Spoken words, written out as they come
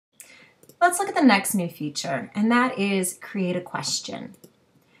Let's look at the next new feature, and that is create a question.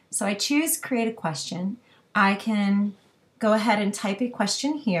 So I choose create a question. I can go ahead and type a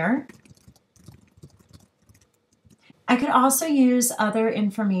question here. I could also use other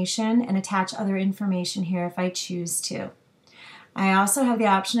information and attach other information here if I choose to. I also have the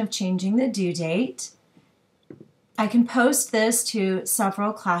option of changing the due date. I can post this to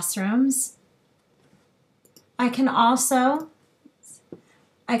several classrooms. I can also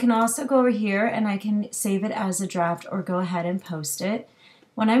go over here and I can save it as a draft or go ahead and post it.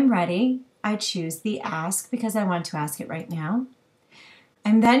 When I'm ready, I choose the ask because I want to ask it right now.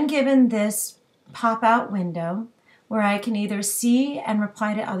 I'm then given this pop-out window where I can either see and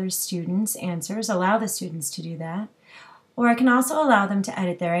reply to other students' answers, allow the students to do that, or I can also allow them to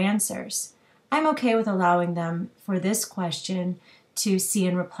edit their answers. I'm okay with allowing them for this question to see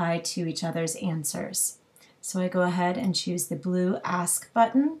and reply to each other's answers. So I go ahead and choose the blue Ask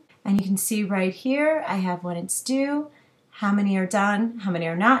button, and you can see right here I have when it's due, how many are done, how many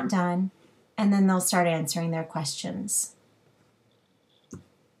are not done, and then they'll start answering their questions.